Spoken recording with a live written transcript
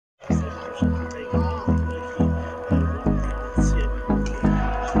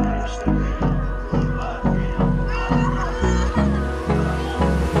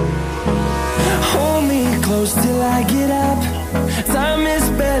push till I get up. Time is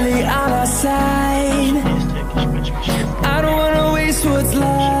barely on our side. I don't wanna waste what's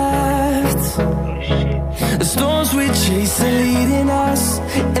left. The storms we chase are leading us,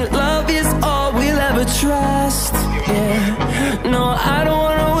 and love is all we'll ever trust. Yeah, no, I don't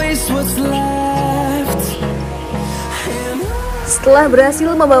wanna waste what's left. Setelah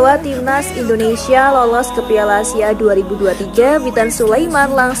berhasil membawa Timnas Indonesia lolos ke Piala Asia 2023, Witan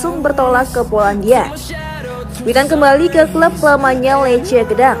Sulaeman langsung bertolak ke Polandia. Witan kembali ke klub lamanya LECHIA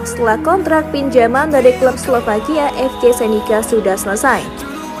GDANSK setelah kontrak pinjaman dari klub Slovakia FK Senica sudah selesai.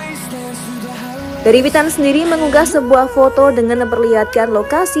 Dari Witan sendiri mengunggah sebuah foto dengan memperlihatkan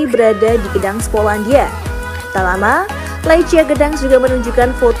lokasi berada di Gdansk, Polandia. Tak lama, LECHIA GDANSK juga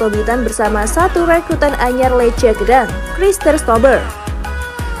menunjukkan foto Witan bersama satu rekrutan anyar LECHIA GDANSK, Kristers Tobers.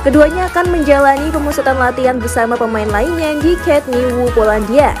 Keduanya akan menjalani pemusatan latihan bersama pemain lainnya di Kutny,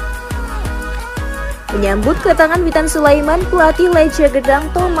 Polandia. Menyambut kedatangan Witan Sulaeman, pelatih LECHIA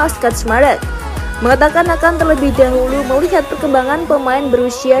GDANSK Tomasz Kaczmarek mengatakan akan terlebih dahulu melihat perkembangan pemain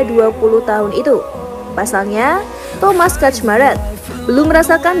berusia 20 tahun itu. Pasalnya, Tomasz Kaczmarek belum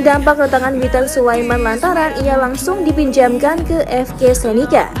merasakan dampak kedatangan Witan Sulaeman lantaran ia langsung dipinjamkan ke FK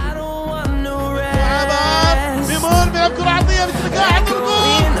Senica.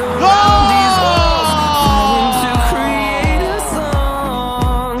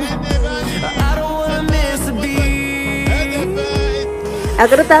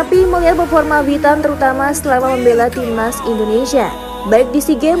 Akan tetapi melihat performa Witan terutama selama membela Timnas Indonesia, baik di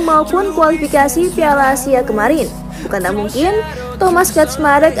SEA Games maupun kualifikasi Piala Asia kemarin, bukan tak mungkin Tomasz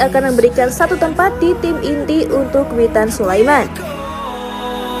Kaczmarek akan memberikan satu tempat di tim inti untuk Witan Sulaeman.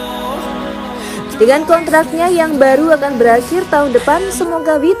 Dengan kontraknya yang baru akan berakhir tahun depan,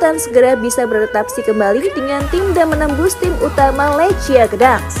 semoga Witan segera bisa beradaptasi kembali dengan tim dan menembus tim utama LECHIA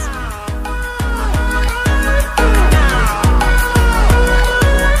GDANSK.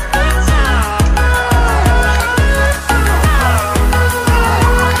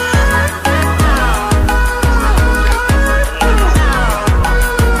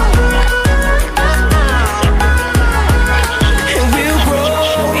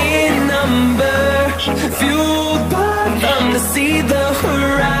 See the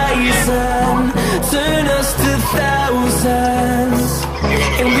horizon, turn us to thousands,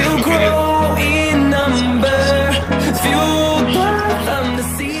 and we'll grow in number, fueled by them to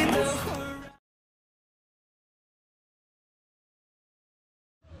see the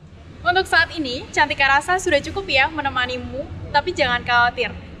Untuk saat ini, Cantika rasa sudah cukup ya menemanimu, tapi jangan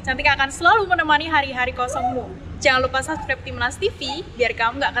khawatir, Cantika akan selalu menemani hari-hari kosongmu. Jangan lupa subscribe Timnas TV, biar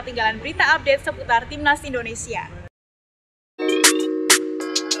kamu gak ketinggalan berita update seputar Timnas Indonesia.